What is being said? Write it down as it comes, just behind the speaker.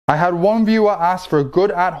I had one viewer ask for a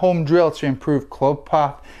good at-home drill to improve club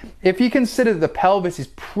path. If you consider the pelvis is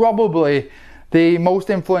probably the most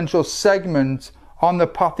influential segment on the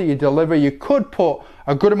path that you deliver, you could put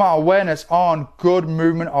a good amount of awareness on good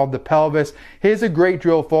movement of the pelvis. Here's a great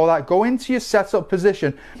drill for that. Go into your setup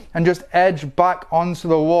position and just edge back onto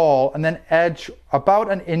the wall and then edge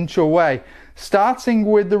about an inch away. Starting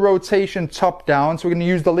with the rotation top down, so we're going to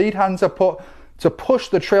use the lead hand to push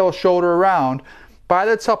the trail shoulder around. By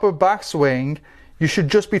the top of backswing, you should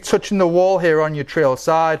just be touching the wall here on your trail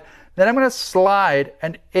side. Then I'm going to slide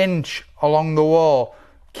an inch along the wall,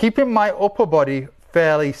 keeping my upper body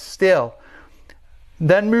fairly still.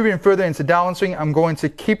 Then moving further into downswing, I'm going to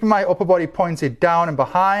keep my upper body pointed down and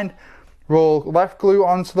behind, roll left glute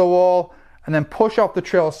onto the wall, and then push off the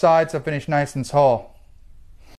trail side to finish nice and tall.